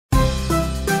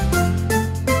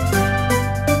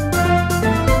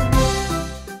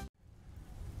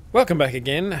Welcome back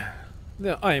again.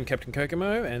 I am Captain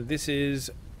Kokomo, and this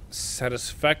is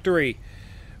Satisfactory.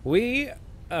 We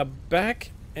are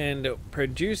back and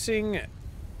producing...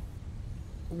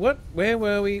 Where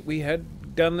were we? We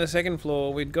had done the second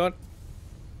floor. We'd got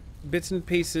bits and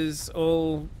pieces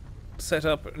all set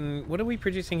up, and what are we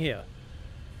producing here?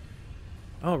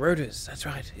 Oh, rotors. That's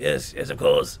right. Yes, of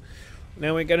course.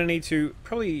 Now we're going to need to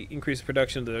probably increase the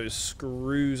production of those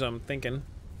screws, I'm thinking.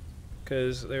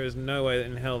 Because there is no way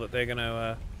in hell that they're going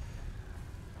to...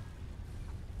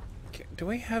 Do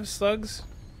we have slugs?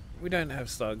 We don't have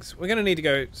slugs. We're going to need to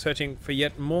go searching for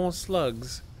yet more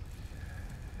slugs.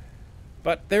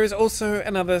 But there is also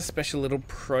another special little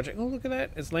project. Oh, look at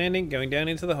that. It's landing, going down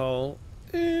into the hole.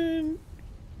 And...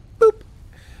 boop!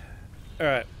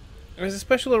 Alright. There's a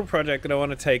special little project that I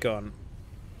want to take on.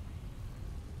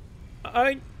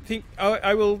 I think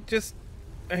I will just...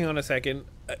 Hang on a second.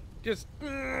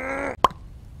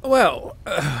 Well,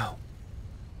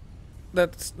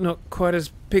 that's not quite as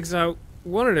big as I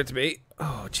wanted it to be.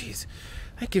 Oh, jeez.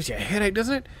 That gives you a headache,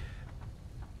 doesn't it?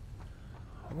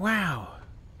 Wow.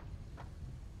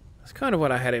 That's kind of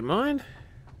what I had in mind.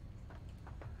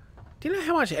 Do you know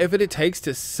how much effort it takes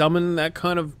to summon that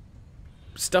kind of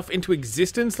stuff into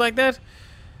existence like that?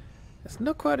 It's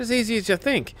not quite as easy as you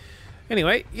think.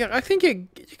 Anyway, yeah, I think you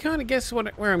kind of guess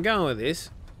where I'm going with this.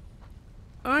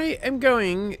 I am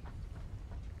going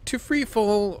to free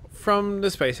fall from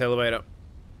the space elevator.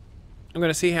 I'm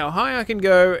going to see how high I can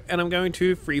go, and I'm going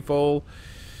to free fall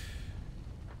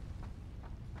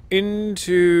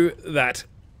into that.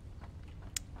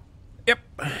 Yep.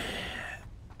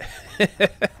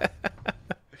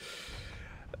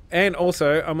 And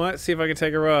also, I might see if I can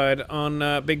take a ride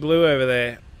on Big Blue over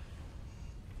there.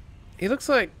 He looks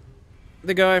like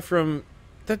the guy from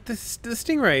the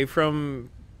Stingray from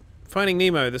Finding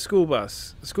Nemo, the school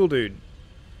bus, the school dude.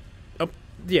 Oh,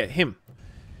 yeah, him.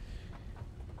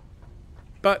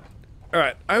 But,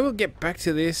 alright, I will get back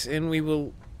to this and we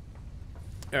will...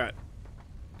 Alright.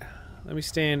 Let me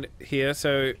stand here,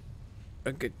 so...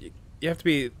 You have to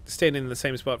be standing in the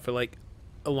same spot for, like,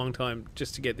 a long time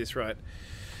just to get this right.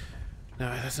 No,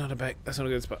 that's not a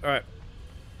good spot. Alright.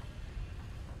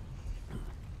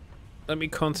 Let me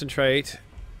concentrate.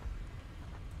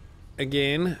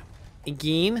 Again.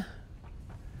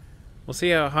 We'll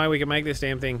see how high we can make this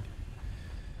damn thing.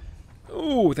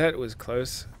 Ooh, that was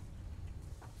close.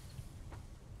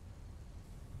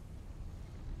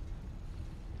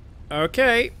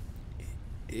 Okay.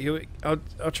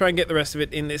 I'll try and get the rest of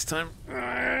it in this time.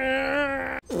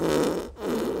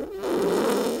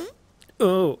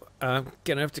 Oh, I'm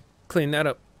gonna have to clean that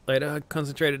up later. I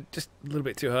concentrated just a little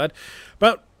bit too hard.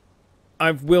 But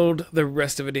I've willed the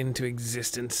rest of it into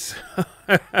existence.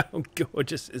 How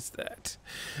gorgeous is that?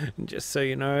 Just so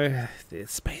you know, the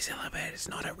space elevator is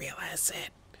not a real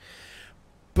asset.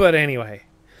 But anyway,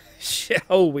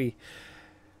 shall we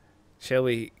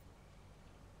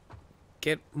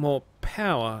get more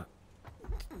power?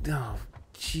 Oh,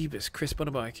 jeebus, crisp on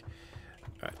a bike.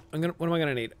 Alright, what am I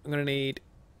gonna need? I'm gonna need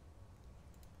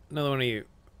another one of you.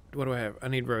 What do I have? I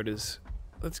need rotors.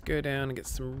 Let's go down and get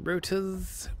some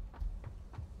rotors.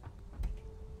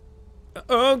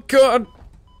 Oh god!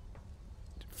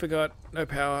 Forgot, no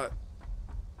power.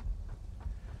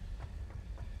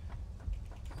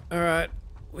 Alright,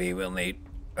 we will need...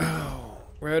 Oh,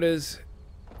 rotors.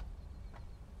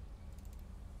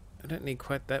 I don't need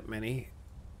quite that many.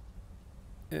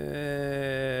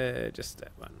 Just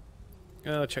that one.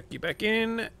 I'll chuck you back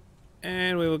in,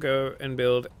 and we will go and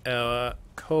build our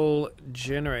coal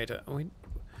generator.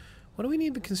 What do we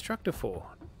need the constructor for?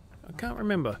 I can't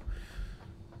remember.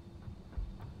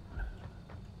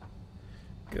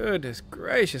 Goodness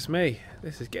gracious me.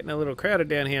 This is getting a little crowded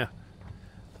down here.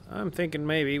 I'm thinking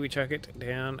maybe we chuck it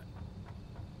down.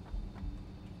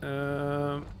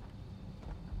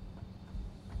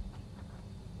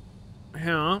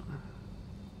 How?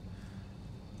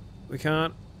 We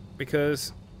can't,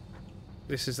 because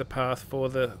this is the path for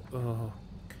the... Oh.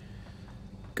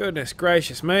 Goodness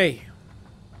gracious me.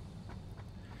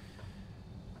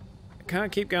 I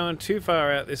can't keep going too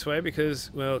far out this way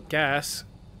because, well, gas...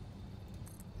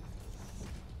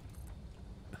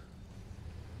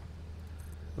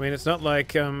 I mean, it's not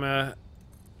like I'm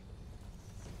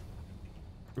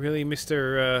really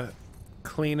Mr.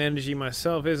 Clean Energy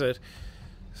myself, is it?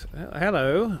 So,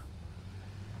 hello.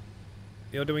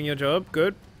 You're doing your job.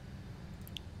 Good.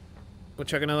 We'll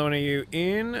chuck another one of you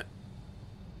in.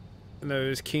 And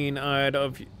those keen-eyed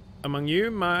among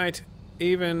you might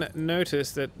even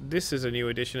notice that this is a new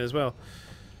addition as well.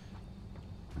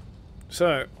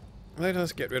 So, let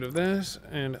us get rid of this,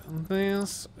 and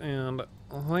this, and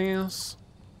this.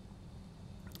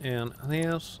 And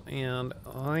this, and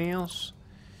this.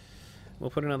 We'll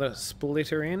put another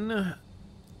splitter in.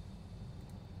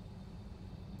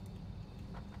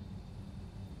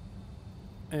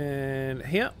 And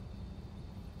here.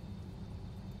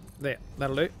 There,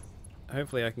 that'll do.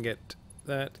 Hopefully I can get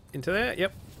that into there.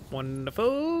 Yep,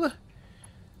 wonderful.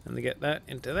 And to get that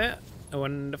into there.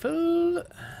 Wonderful.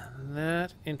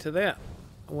 That into there.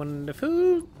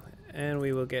 Wonderful. And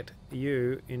we will get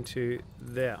you into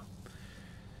there.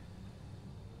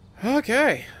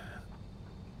 Okay.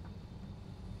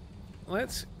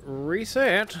 Let's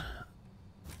reset.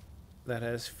 That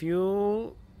has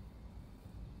fuel.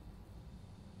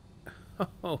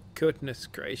 Oh, goodness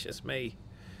gracious me.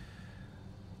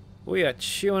 We are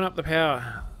chewing up the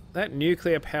power. That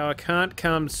nuclear power can't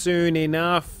come soon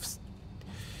enough.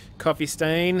 Coffee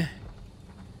stain.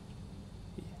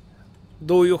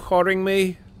 Do you whoring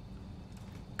me?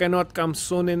 Cannot come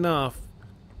soon enough.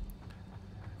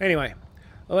 Anyway,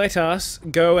 let us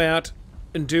go out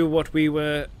and do what we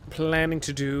were planning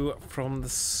to do from the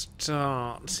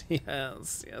start.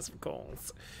 Yes, yes, of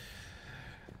course.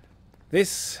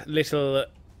 This little...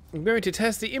 I'm going to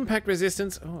test the impact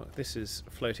resistance. Oh, this is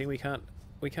floating. We can't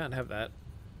have that.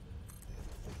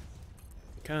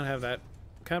 Can't have that.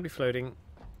 Can't be floating.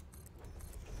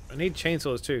 I need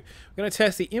chainsaws too. We're going to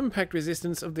test the impact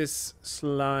resistance of this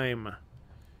slime.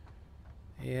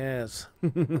 Yes.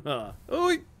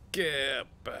 Oh, get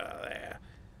there.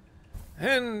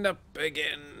 Hand up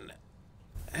again.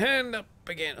 Hand up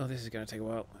again. Oh, this is going to take a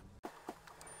while.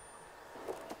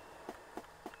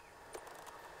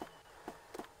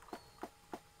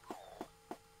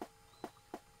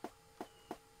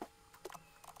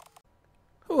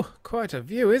 Oh, quite a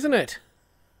view, isn't it?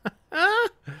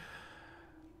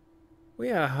 We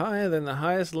are higher than the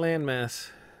highest landmass.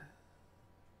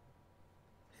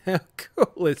 How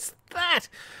cool is that?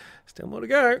 Still more to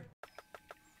go.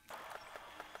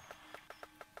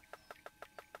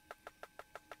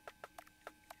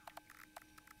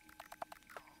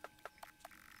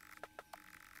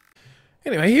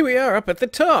 Anyway, here we are up at the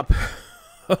top.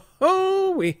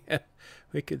 Oh, we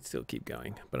could still keep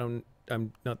going, but I'm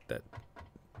not that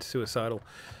suicidal.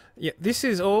 Yeah, this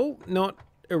is all not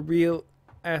a real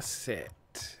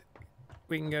asset.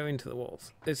 We can go into the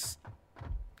walls. This,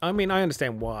 I mean, I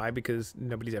understand why, because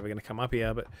nobody's ever going to come up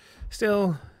here, but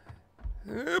still.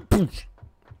 And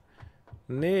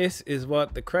this is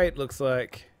what the crate looks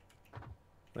like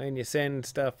when you send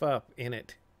stuff up in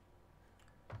it.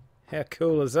 How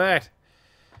cool is that?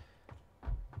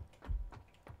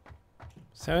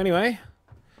 So anyway,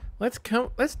 let's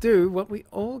do what we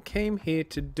all came here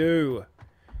to do.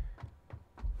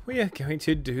 We are going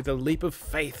to do the leap of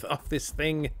faith off this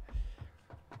thing.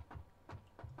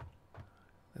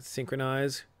 Let's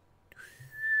synchronize.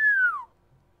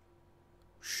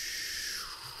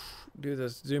 Do the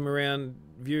zoom around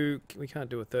view. We can't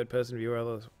do a third person view,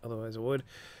 otherwise I would.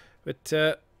 But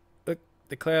look,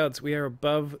 the clouds. We are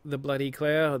above the bloody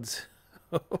clouds.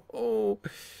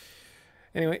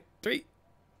 Anyway, 3,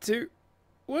 2,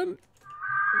 1.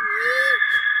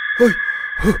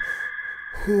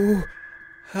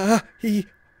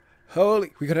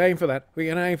 Holy, we gotta aim for that. We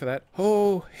gotta aim for that.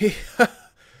 Oh,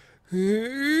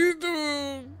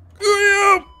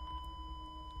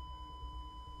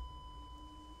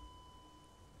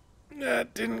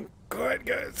 that didn't quite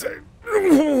go so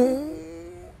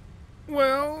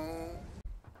well.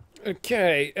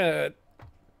 Okay,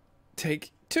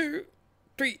 take 2,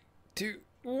 3, 2,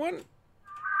 1.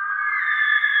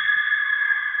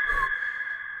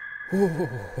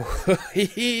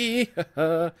 Yeah,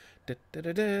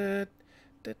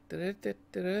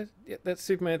 that's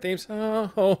Superman themes. Yeah.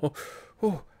 Oh,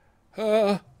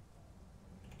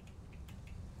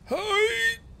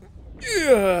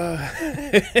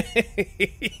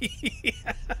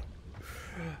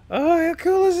 how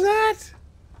cool is that?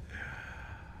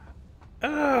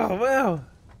 Oh, wow.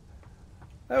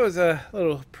 That was a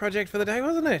little project for the day,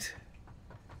 wasn't it?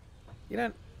 You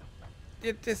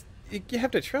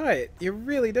have to try it. You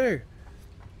really do.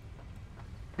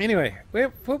 Anyway,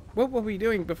 what were we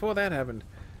doing before that happened?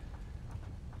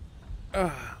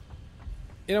 You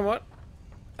know what?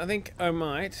 I think I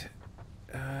might.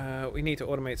 We need to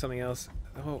automate something else.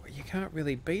 Oh, you can't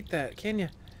really beat that, can you?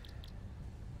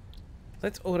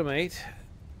 Let's automate.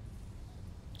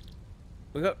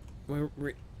 We got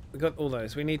all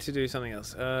those. We need to do something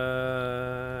else.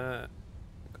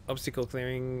 Obstacle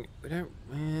clearing.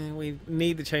 We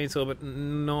need the chainsaw, but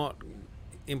not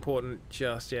important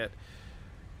just yet.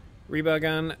 Rebar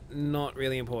gun, not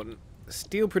really important.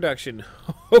 Steel production.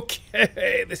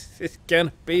 Okay, this is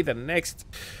gonna be the next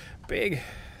big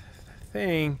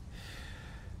thing.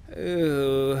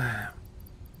 Ooh.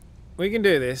 We can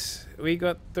do this. We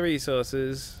got the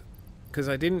resources, because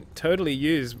I didn't totally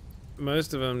use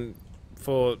most of them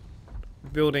for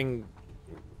building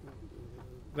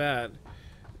that.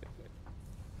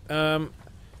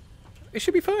 It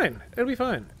should be fine. It'll be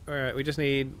fine. Alright, we just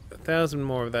need 1,000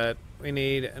 more of that. We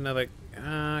need another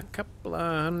couple of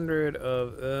hundred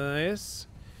of this.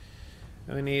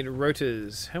 And we need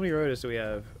rotors. How many rotors do we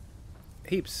have?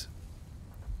 Heaps.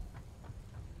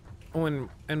 Oh, and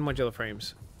modular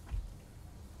frames.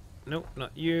 Nope,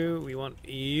 not you. We want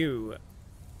you.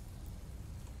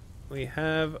 We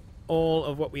have all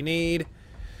of what we need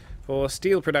for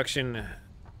steel production.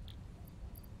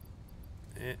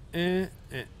 There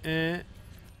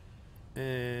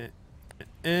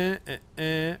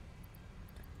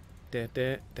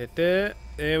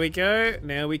we go.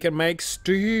 Now we can make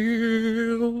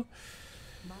steel.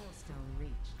 Milestone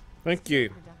reached. Thank you.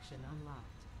 Production unlocked.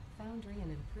 Foundry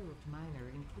and improved miner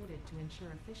included to ensure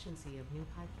efficiency of new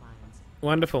pipelines.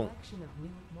 Wonderful. Collection of new,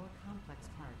 more complex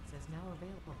parts is now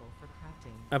available for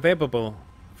crafting. Available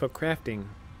for crafting.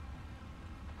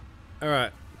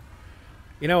 Alright.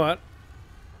 You know what?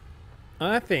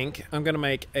 I think I'm going to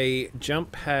make a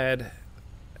jump pad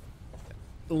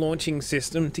launching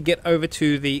system to get over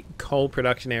to the coal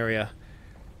production area.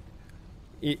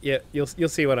 Yeah, you'll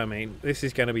see what I mean. This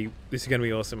is going to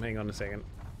be awesome. Hang on a second.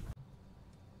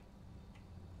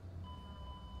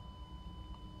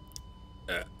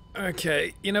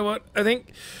 Okay, you know what? I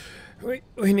think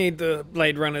we need the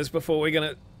Blade Runners before we're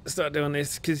going to start doing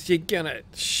this, because you're going to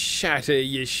shatter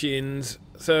your shins.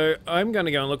 So I'm going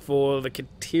to go and look for the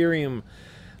caterium.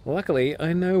 Luckily,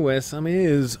 I know where some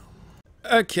is.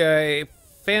 Okay,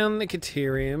 found the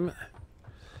caterium.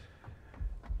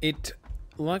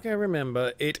 Like I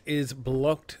remember, it is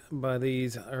blocked by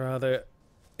these rather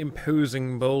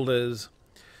imposing boulders.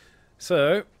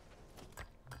 So,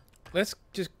 let's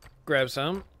just grab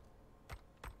some.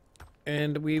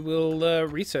 And we will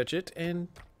research it and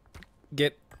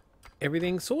get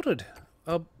everything sorted.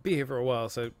 I'll be here for a while,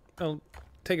 so I'll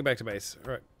take it back to base.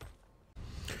 All right.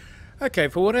 Okay,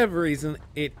 for whatever reason,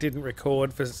 it didn't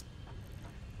record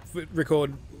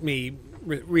me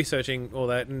researching all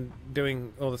that and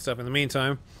doing all the stuff in the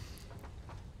meantime.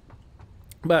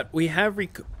 But we have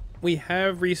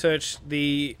researched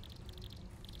the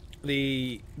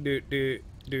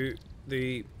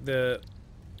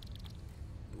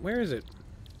where is it?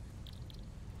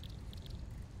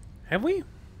 Have we?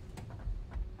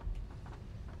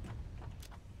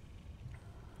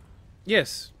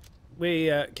 Yes,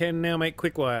 we can now make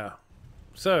quick wire.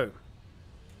 So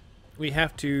we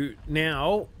have to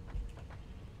now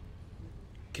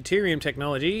caterium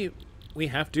technology. We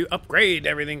have to upgrade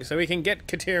everything so we can get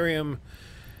caterium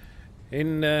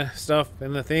in stuff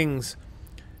and the things.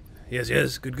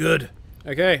 Yes, good.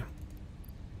 Okay.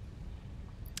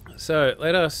 So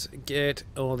let us get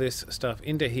all this stuff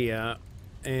into here,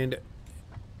 and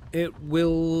it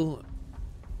will.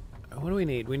 What do we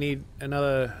need? We need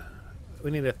another.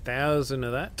 We need 1,000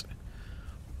 of that.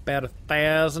 About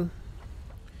 1,000.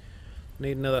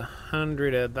 Need another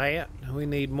 100 of that. We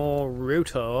need more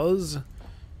rotors.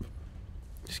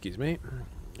 Excuse me.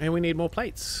 And we need more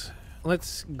plates.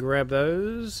 Let's grab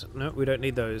those. No, we don't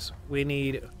need those. We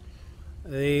need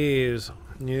these.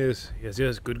 Yes,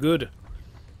 good.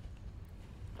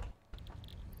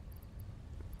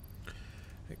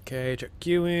 Okay, chuck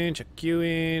you in,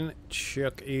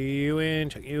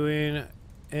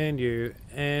 and you.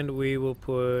 And we will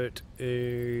put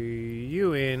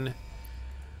you in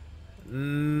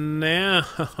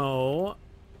now.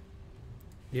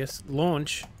 Yes,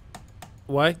 launch.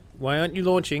 Why aren't you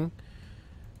launching?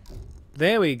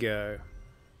 There we go.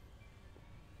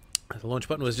 The launch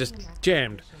button was just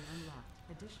jammed.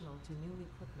 Additional to new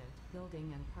equipment,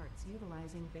 building and parts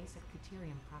utilizing basic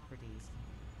caterium properties.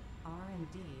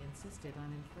 R&D insisted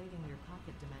on inflating your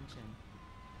pocket dimension.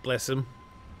 Bless him.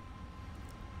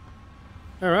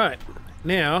 Alright,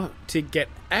 now to get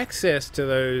access to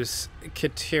those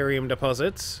caterium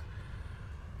deposits,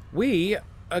 we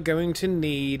are going to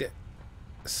need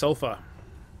sulphur.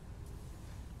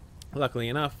 Luckily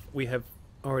enough, we have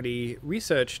already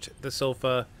researched the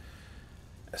sulphur,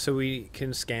 so we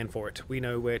can scan for it. We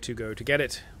know where to go to get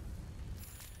it.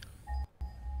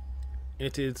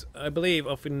 It is, I believe,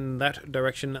 off in that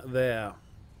direction there.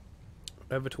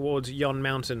 Over towards yon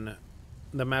mountain.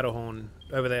 The Matterhorn.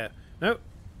 Over there. No.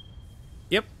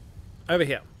 Yep. Over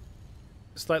here.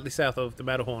 Slightly south of the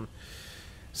Matterhorn.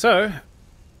 So,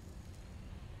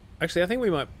 actually, I think we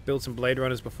might build some Blade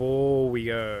Runners before we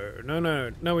go.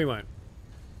 No, we won't.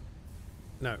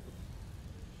 No.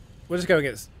 We'll just go and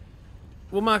get this.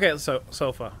 We'll mark out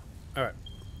sulphur. Alright.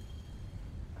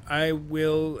 I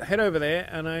will head over there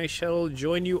and I shall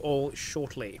join you all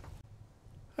shortly.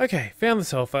 Okay, found the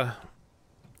sulphur.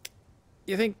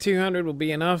 You think 200 will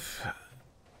be enough?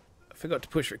 I forgot to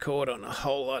push record on a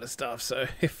whole lot of stuff, so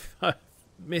if I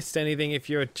missed anything, if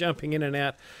you're jumping in and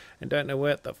out and don't know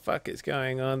what the fuck is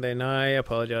going on, then I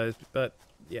apologize. But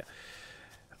yeah,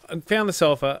 I found the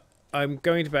sulphur. I'm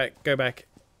going to go back,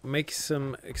 make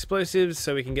some explosives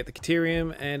so we can get the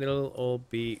caterium, and it'll all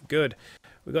be good.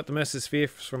 We got the Mercer Sphere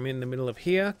from in the middle of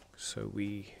here, so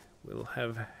we will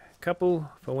have a couple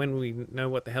for when we know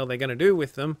what the hell they're going to do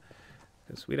with them,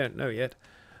 because we don't know yet.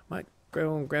 Might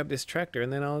go and grab this tractor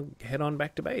and then I'll head on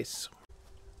back to base.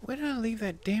 Where did I leave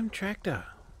that damn tractor?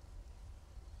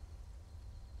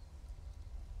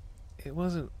 It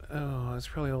wasn't... Oh, it's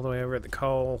probably all the way over at the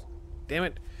coal. Damn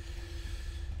it.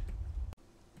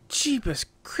 Jeepers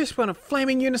crisp on a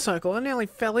flaming unicycle. I nearly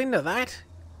fell into that.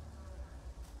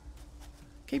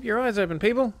 Keep your eyes open,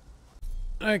 people.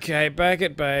 Okay, back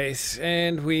at base.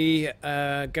 And we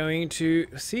are going to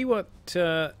see what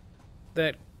that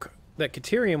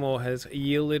caterium ore has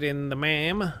yielded in the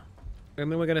MAM.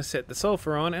 And then we're going to set the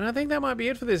sulphur on. And I think that might be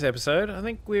it for this episode. I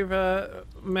think we've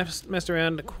messed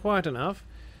around quite enough.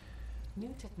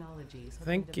 New technologies have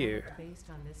Thank been you. developed based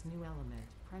on this new element,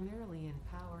 primarily in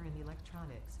power and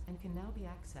electronics, and can now be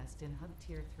accessed in Hub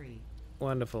Tier 3.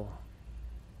 Wonderful.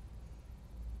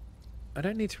 I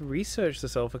don't need to research the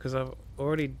sulphur because I've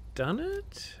already done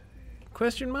it?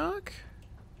 Question mark?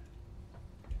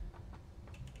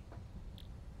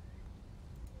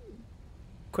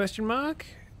 Question mark?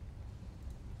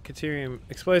 Caterium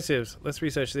explosives. Let's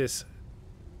research this.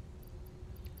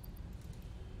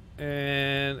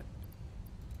 And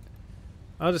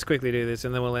I'll just quickly do this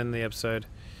and then we'll end the episode.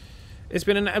 It's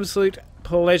been an absolute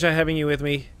pleasure having you with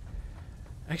me.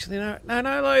 Actually, no,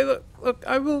 look,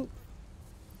 I will...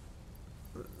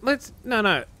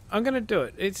 No, I'm gonna do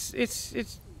it.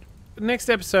 It's next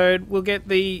episode, we'll get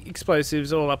the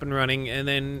explosives all up and running, and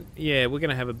then, yeah, we're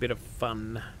gonna have a bit of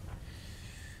fun.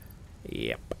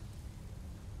 Yep.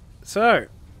 So,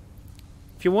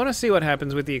 if you want to see what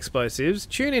happens with the explosives,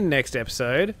 tune in next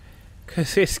episode,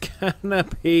 because it's gonna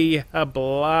be a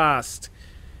blast.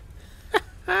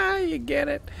 You get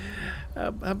it?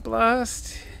 A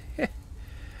blast?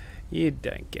 You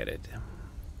don't get it.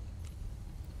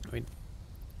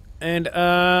 And,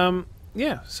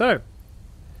 yeah, so,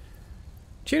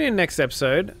 tune in next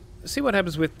episode, see what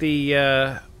happens with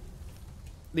the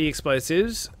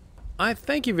explosives. I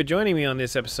thank you for joining me on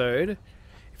this episode.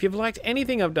 If you've liked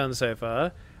anything I've done so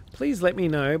far, please let me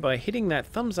know by hitting that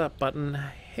thumbs up button,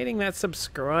 hitting that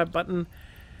subscribe button,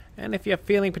 and if you're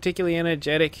feeling particularly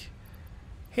energetic,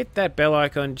 hit that bell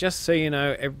icon just so you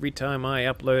know every time I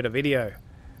upload a video.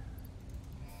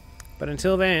 But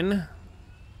until then,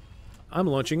 I'm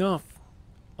launching off.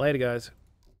 Later, guys.